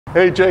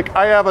Hey Jake,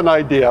 I have an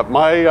idea.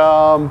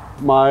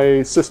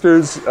 My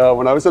sisters,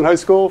 when I was in high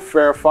school,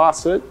 Farrah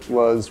Fawcett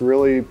was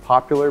really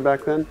popular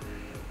back then.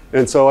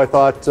 And so I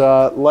thought,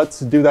 let's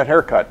do that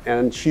haircut.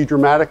 And she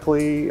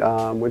dramatically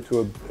went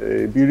to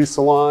a beauty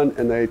salon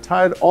and they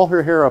tied all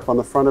her hair up on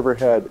the front of her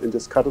head and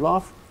just cut it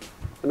off.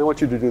 And I want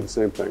you to do the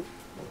same thing.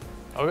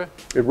 Okay.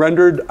 It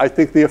rendered, I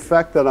think, the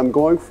effect that I'm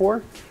going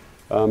for,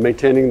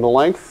 maintaining the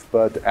length,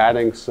 but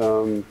adding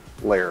some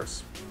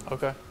layers.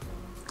 Okay,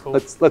 cool.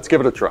 Let's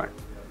give it a try.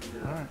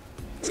 All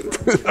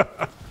right.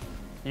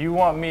 You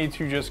want me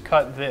to just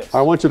cut this?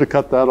 I want you to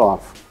cut that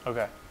off.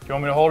 Okay. Do you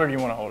want me to hold it or do you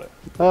want to hold it?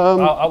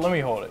 Let me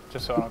hold it,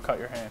 just so I don't cut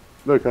your hand.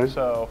 Okay.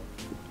 So,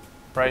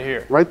 right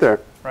here. Right there.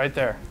 Right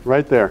there.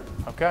 Right there.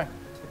 Okay.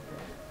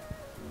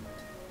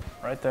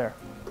 Right there.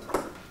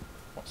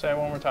 Say it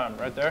one more time.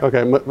 Right there.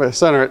 Okay,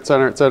 center it,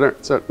 center it, center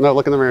it. Center. No,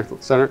 look in the mirror.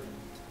 Center.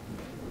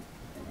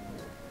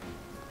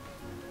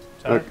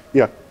 Center?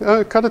 Yeah.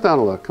 Cut it down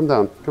a little. Come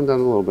down a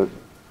little bit.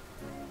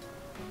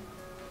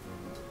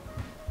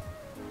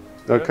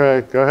 Good.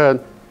 Okay, go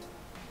ahead.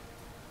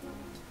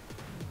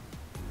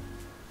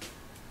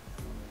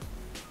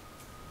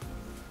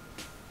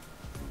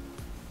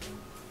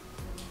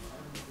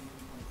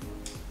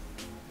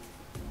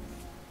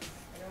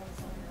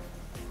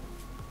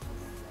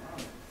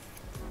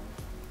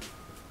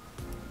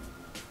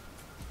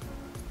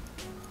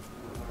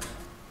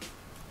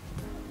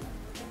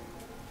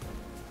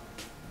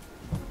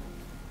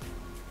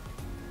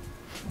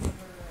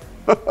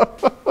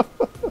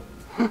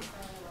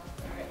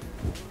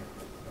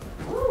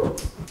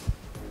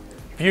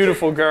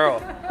 Beautiful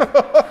girl.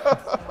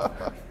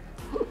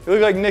 You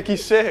look like Nikki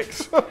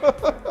Sixx.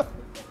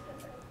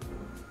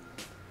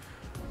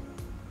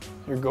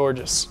 You're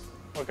gorgeous.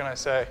 What can I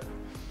say?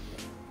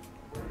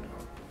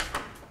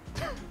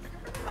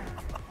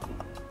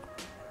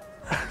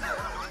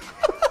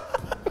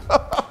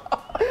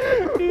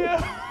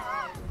 Yeah.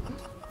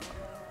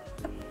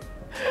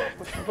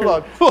 Hold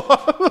on.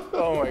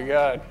 Oh my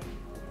God.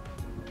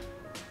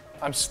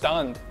 I'm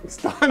stunned.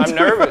 I'm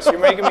nervous. You're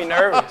making me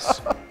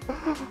nervous.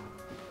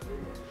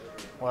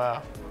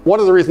 Wow. One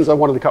of the reasons I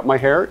wanted to cut my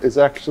hair is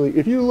actually,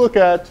 if you look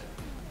at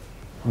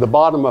the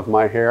bottom of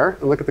my hair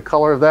and look at the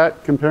color of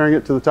that, comparing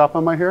it to the top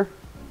of my hair,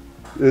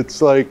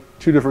 it's like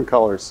two different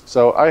colors.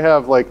 So I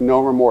have like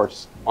no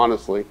remorse,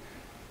 honestly,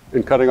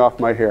 in cutting off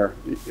my hair.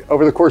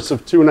 Over the course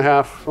of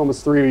 2.5,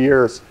 almost 3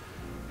 years,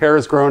 hair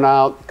has grown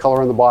out,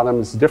 color on the bottom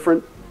is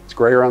different. It's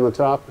grayer on the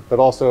top, but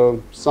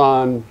also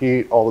sun,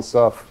 heat, all the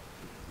stuff.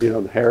 You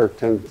know, the hair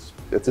tends,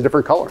 it's a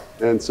different color.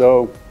 And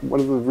so one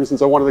of the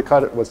reasons I wanted to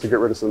cut it was to get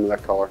rid of some of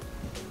that color.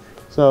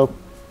 So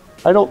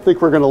I don't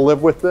think we're gonna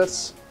live with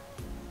this.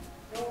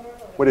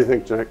 What do you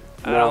think, Jake?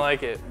 I don't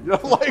like it. You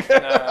don't like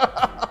it?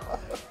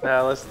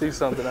 Nah, let's do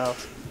something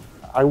else.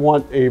 I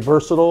want a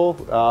versatile,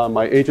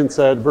 my agent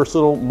said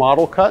versatile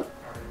model cut,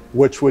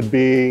 which would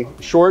be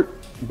short,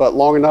 but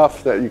long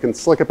enough that you can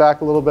slick it back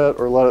a little bit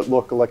or let it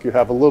look like you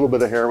have a little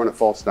bit of hair when it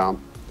falls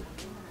down.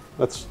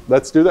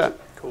 Let's do that.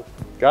 Cool.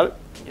 Got it?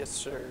 Yes,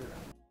 sir.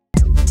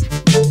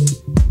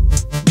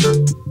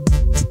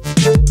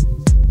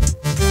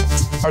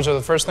 All right, so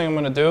the first thing I'm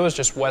gonna do is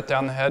just wet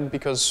down the head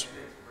because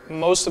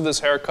most of this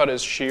haircut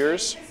is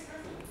shears.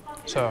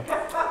 So, I'm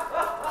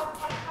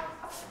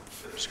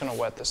just gonna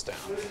wet this down.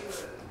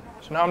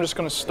 So now I'm just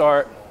gonna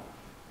start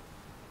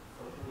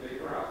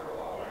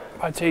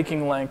by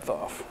taking length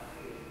off.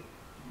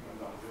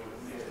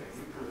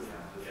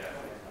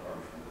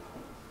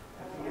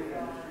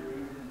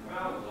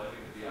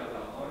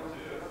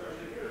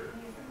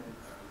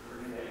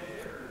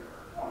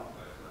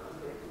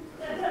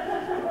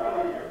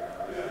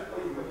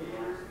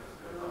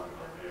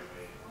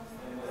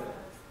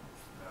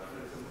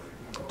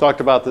 Talked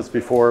about this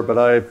before, but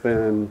I've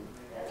been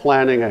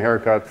planning a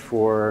haircut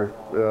for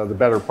the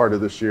better part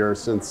of this year,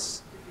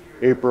 since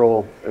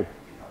April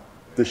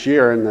this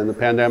year, and then the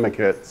pandemic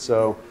hit.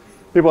 So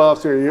people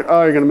ask me,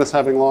 oh, you're gonna miss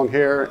having long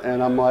hair?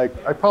 And I'm like,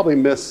 I probably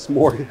miss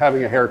more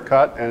having a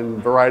haircut and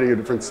variety of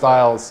different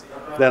styles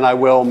than I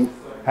will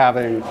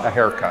having a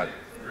haircut.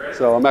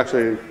 So I'm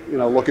actually,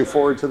 looking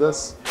forward to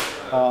this.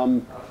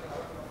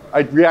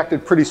 I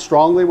reacted pretty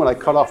strongly when I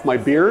cut off my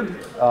beard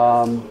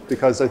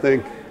because I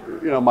think,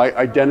 my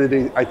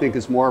identity, I think,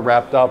 is more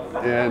wrapped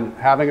up in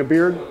having a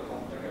beard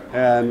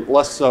and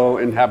less so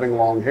in having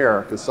long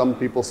hair, because some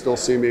people still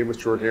see me with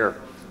short hair.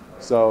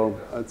 So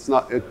it's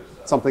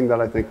something that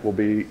I think will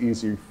be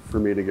easy for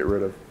me to get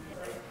rid of.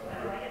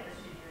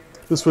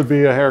 This would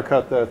be a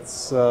haircut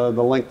that's the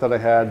length that I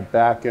had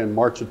back in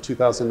March of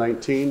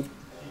 2019.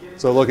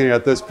 So looking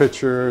at this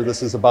picture,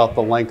 this is about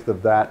the length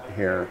of that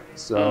hair.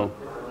 So,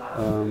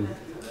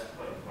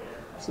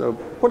 so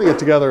putting it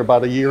together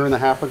about 1.5 years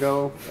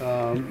ago,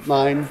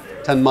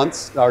 10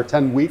 months, or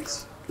 10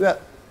 weeks,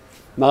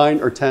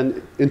 9 or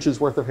 10 inches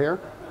worth of hair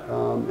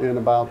in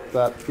about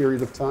that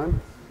period of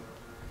time.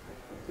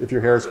 If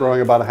your hair is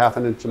growing about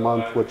 1/2 inch a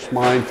month, which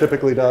mine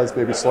typically does,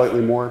 maybe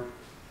slightly more.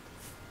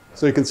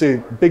 So you can see a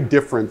big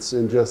difference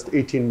in just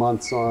 18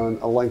 months on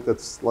a length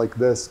that's like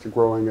this to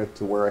growing it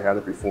to where I had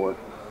it before.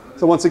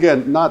 So once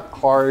again, not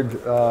hard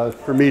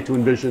for me to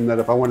envision that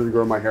if I wanted to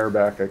grow my hair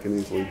back, I can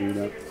easily do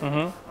that.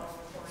 I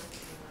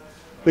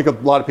think a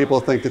lot of people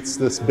think it's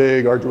this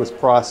big, arduous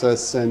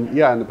process, and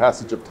yeah, in the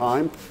passage of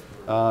time,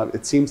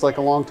 it seems like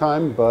a long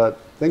time, but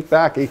think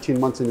back 18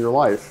 months in your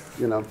life,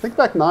 you know, think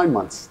back 9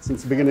 months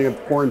since the beginning of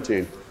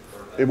quarantine.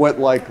 It went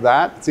like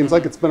that. It seems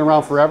like it's been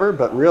around forever,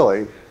 but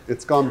really,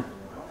 it's gone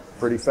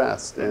pretty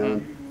fast.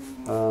 And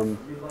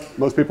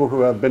most people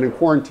who have been in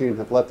quarantine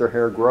have let their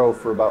hair grow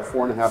for about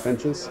 4.5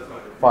 inches,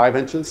 5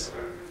 inches,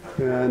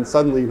 and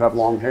suddenly you have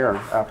long hair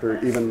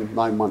after even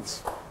 9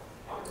 months.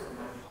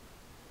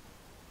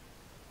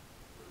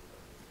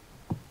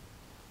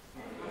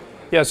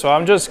 Yeah, so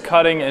I'm just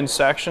cutting in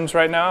sections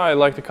right now. I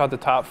like to cut the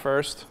top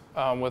first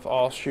with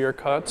all shear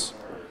cuts.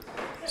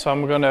 So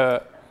I'm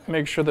gonna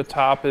make sure the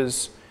top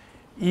is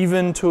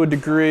even to a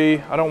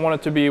degree. I don't want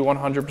it to be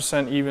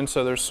 100% even,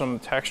 so there's some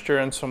texture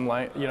and some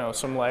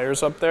some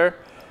layers up there.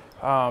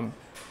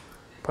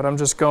 But I'm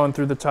just going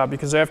through the top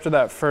because after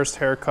that first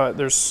haircut,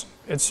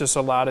 it's just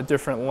a lot of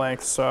different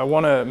lengths. So I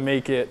want to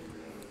make it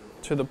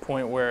to the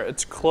point where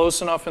it's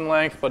close enough in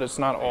length, but it's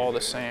not all the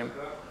same.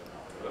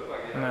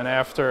 And then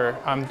after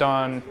I'm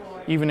done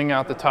evening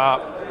out the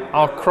top,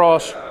 I'll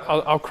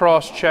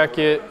cross check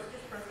it,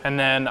 and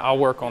then I'll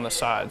work on the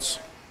sides.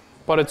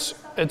 But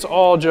it's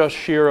all just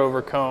shear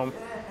over comb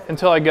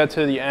until I get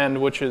to the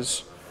end, which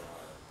is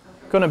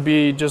gonna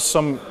be just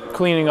some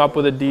cleaning up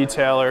with a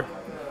detailer,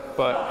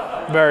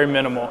 but very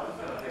minimal.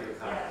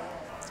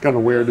 It's kind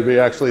of weird to be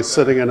actually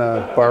sitting in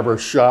a barber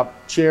shop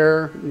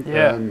chair.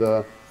 Yeah.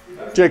 And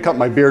Jay cut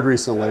my beard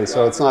recently,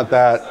 so it's not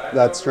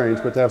that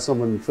strange, but to have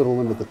someone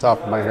fiddle into the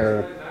top of my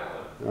hair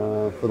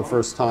for the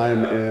first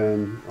time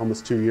in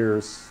almost 2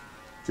 years,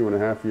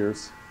 2.5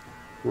 years,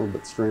 a little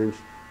bit strange.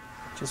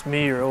 Just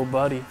me, your old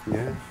buddy.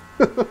 Yeah.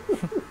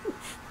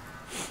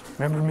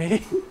 Remember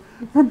me?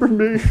 Remember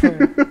me?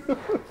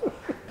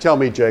 Tell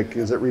me, Jake,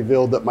 is it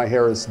revealed that my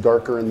hair is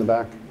darker in the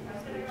back?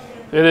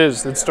 It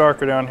is. It's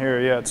darker down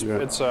here. Yeah,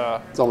 it's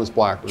almost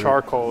black. Right?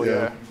 Charcoal.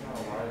 Yeah.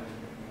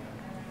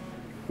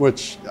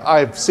 Which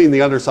I've seen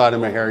the underside of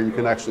my hair. You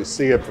can actually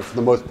see it, but for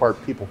the most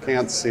part, people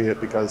can't see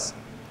it because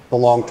the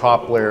long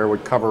top layer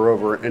would cover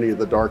over any of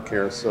the dark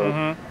hair.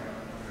 So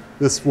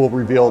this will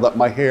reveal that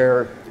my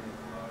hair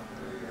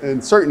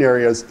in certain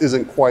areas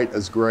isn't quite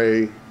as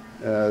gray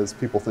as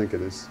people think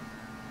it is.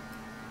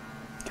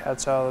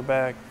 Cat's out of the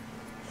bag.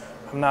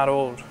 I'm not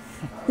old.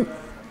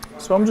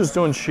 So I'm just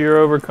doing shear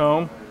over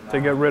comb to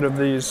get rid of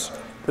this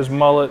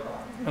mullet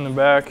in the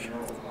back.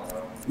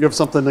 You have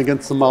something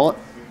against the mullet?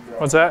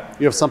 What's that?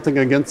 You have something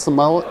against the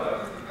mullet?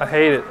 I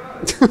hate it.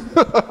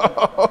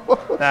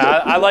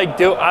 I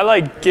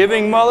like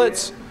giving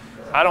mullets.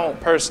 I don't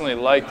personally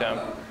like them.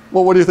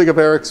 Well, what do you think of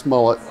Eric's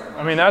mullet?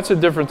 I mean, that's a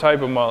different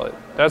type of mullet.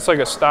 That's like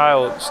a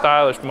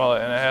stylish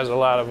mullet, and it has a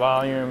lot of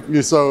volume.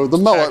 Yeah, so the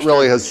mullet texture.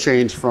 really has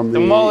changed from the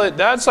mullet.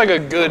 That's like a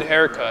good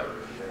haircut,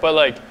 but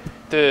like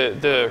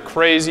the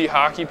crazy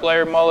hockey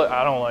player mullet,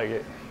 I don't like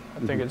it.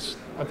 I think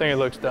it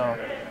looks dumb.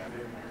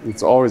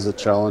 It's always a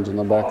challenge in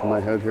the back of my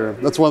head here.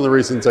 That's one of the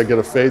reasons I get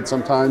a fade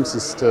sometimes,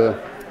 is to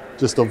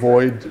just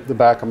avoid the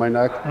back of my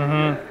neck.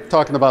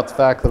 Talking about the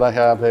fact that I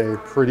have a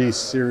pretty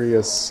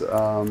serious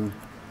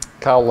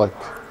cowlick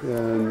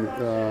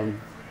and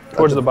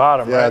towards the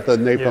bottom, yeah, right? at the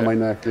nape of my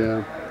neck,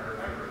 yeah.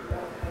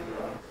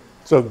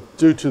 So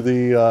due to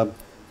the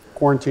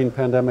quarantine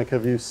pandemic,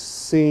 have you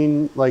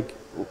seen, like,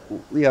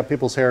 yeah,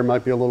 people's hair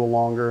might be a little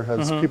longer.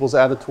 Has people's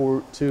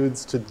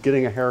attitudes to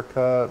getting a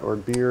haircut or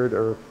beard,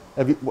 or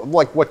have you,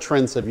 like, what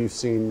trends have you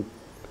seen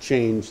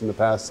change in the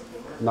past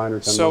 9 or 10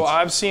 months? So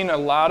I've seen a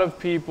lot of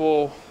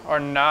people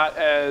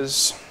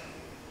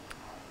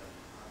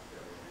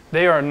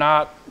they are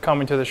not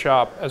coming to the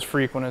shop as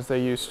frequent as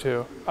they used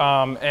to.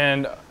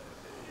 And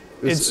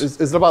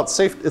is it about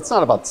safety? It's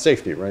not about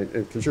safety, right?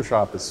 Because your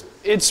shop is...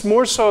 It's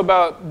more so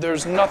about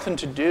there's nothing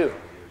to do.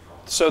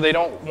 So they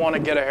don't want to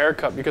get a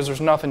haircut because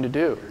there's nothing to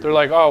do. They're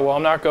like, oh, well,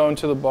 I'm not going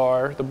to the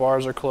bar. The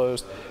bars are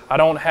closed. I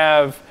don't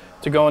have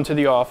to go into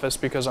the office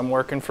because I'm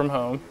working from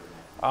home.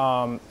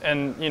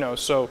 And, you know,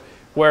 so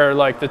where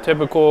like the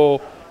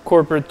typical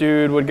corporate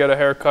dude would get a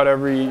haircut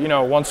every,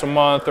 once a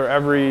month or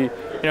every,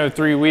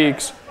 3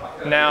 weeks,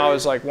 now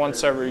is like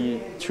once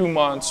every 2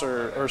 months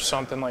or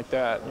something like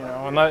that,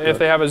 And if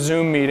they have a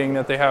Zoom meeting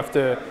that they have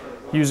to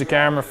use a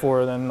camera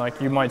for, then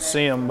like you might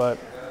see them, but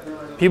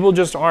people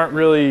just aren't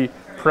really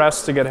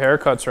pressed to get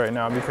haircuts right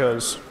now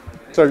because,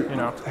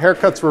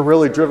 haircuts were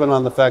really driven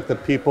on the fact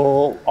that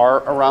people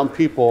are around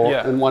people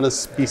and want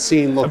to be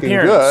seen looking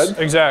appearance,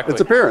 good. Exactly. It's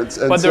appearance.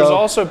 And but there's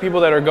also people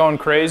that are going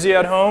crazy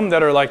at home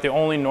that are like the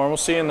only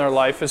normalcy in their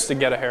life is to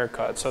get a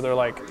haircut. So they're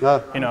like,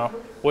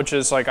 which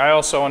is like, I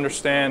also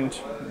understand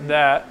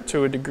that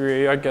to a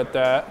degree. I get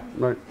that.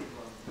 Right.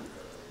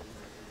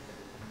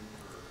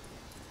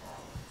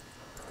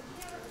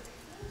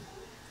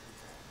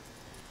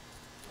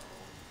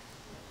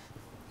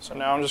 So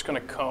now I'm just going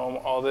to comb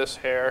all this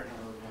hair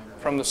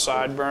from the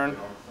sideburn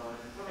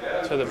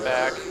to the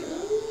back.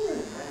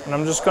 And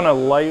I'm just going to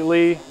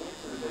lightly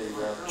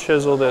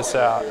chisel this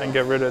out and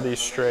get rid of these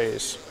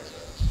strays.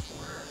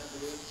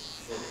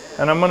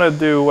 And I'm gonna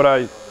do what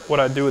I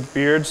do with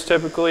beards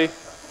typically,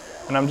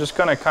 and I'm just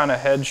gonna kind of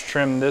hedge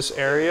trim this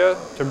area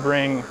to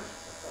bring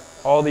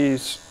all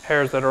these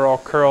hairs that are all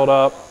curled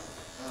up,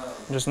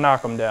 and just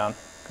knock them down.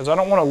 Because I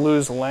don't want to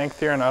lose length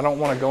here, and I don't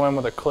want to go in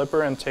with a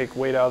clipper and take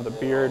weight out of the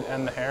beard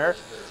and the hair.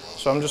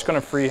 So I'm just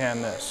gonna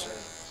freehand this.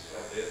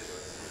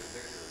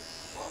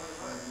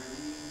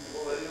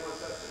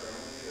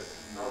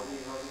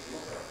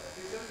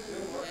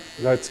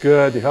 That's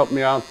good. You helped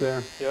me out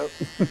there. Yep.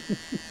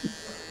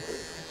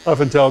 I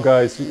often tell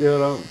guys,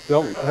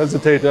 don't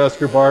hesitate to ask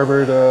your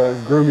barber to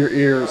groom your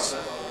ears.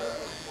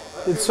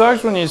 It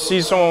sucks when you see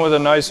someone with a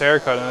nice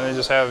haircut and they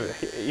just have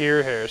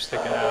ear hair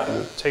sticking out.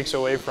 It takes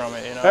away from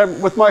it, you know.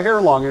 And with my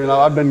hair long,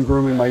 I've been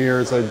grooming my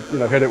ears. I,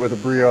 hit it with a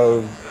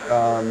Brio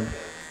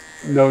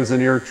nose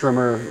and ear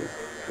trimmer,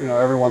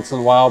 every once in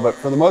a while. But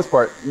for the most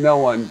part, no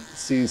one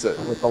sees it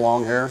with the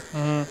long hair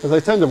because I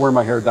tend to wear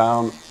my hair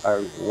down.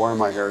 I wore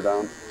my hair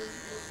down.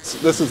 So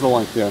this is the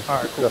length, yeah.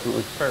 All right, cool.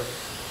 Definitely.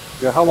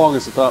 Perfect. Yeah, how long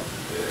is the top?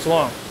 It's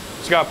long.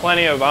 It's got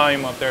plenty of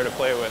volume up there to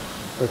play with.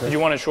 Okay. Did you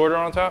want it shorter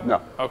on top? No.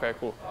 Okay,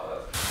 cool.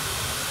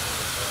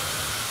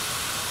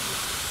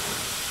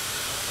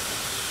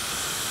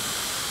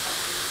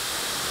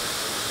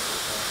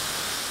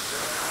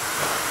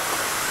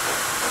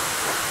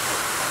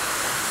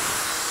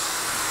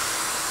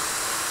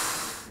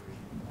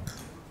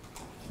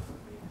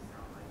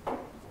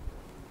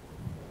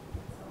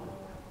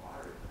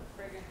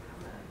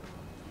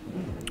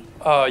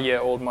 Yeah,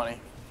 old money.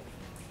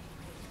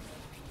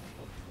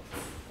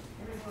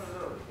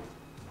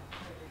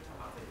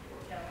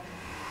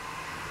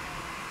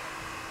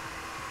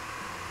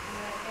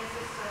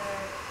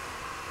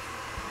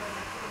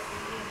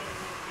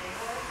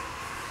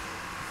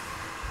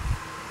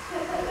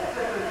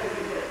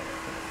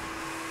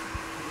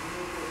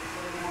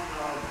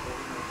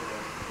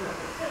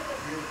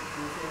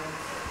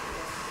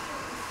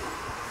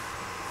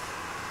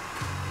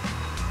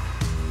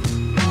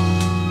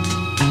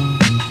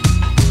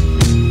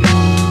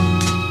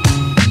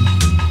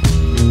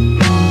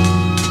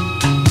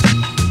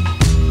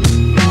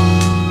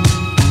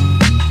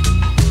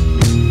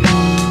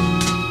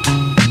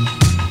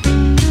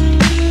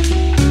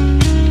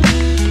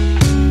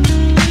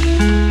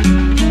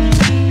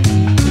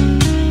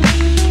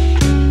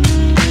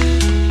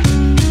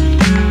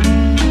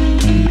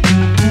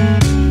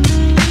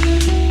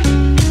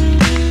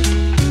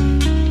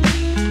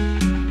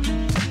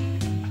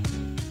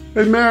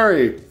 Hey,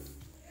 Mary,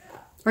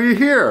 are you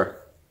here?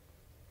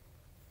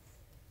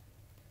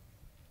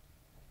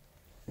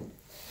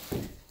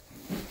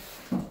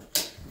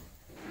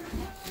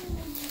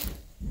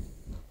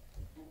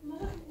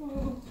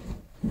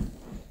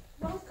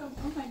 Welcome.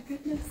 Oh my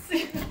goodness.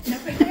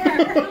 Never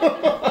here.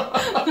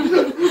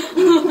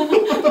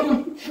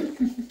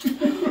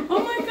 Oh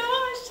my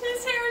gosh,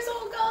 this hair is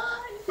all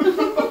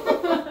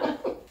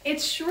gone.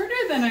 It's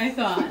shorter than I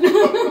thought.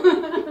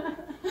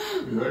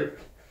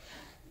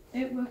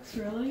 It looks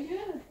really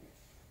good.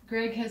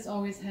 Greg has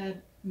always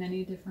had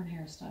many different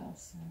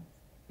hairstyles, so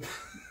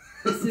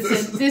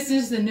this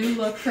is the new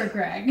look for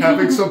Greg.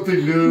 Having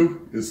something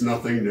new is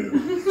nothing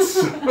new.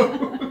 So.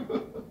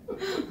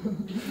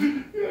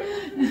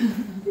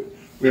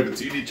 We haven't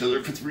seen each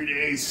other for 3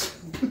 days.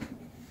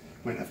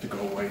 Might have to go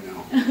away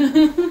now.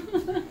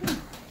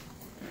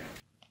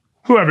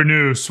 Whoever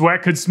knew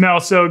sweat could smell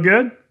so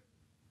good?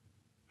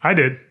 I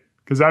did,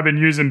 because I've been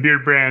using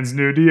Beardbrand's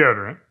new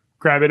deodorant.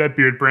 Grab it at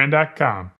beardbrand.com.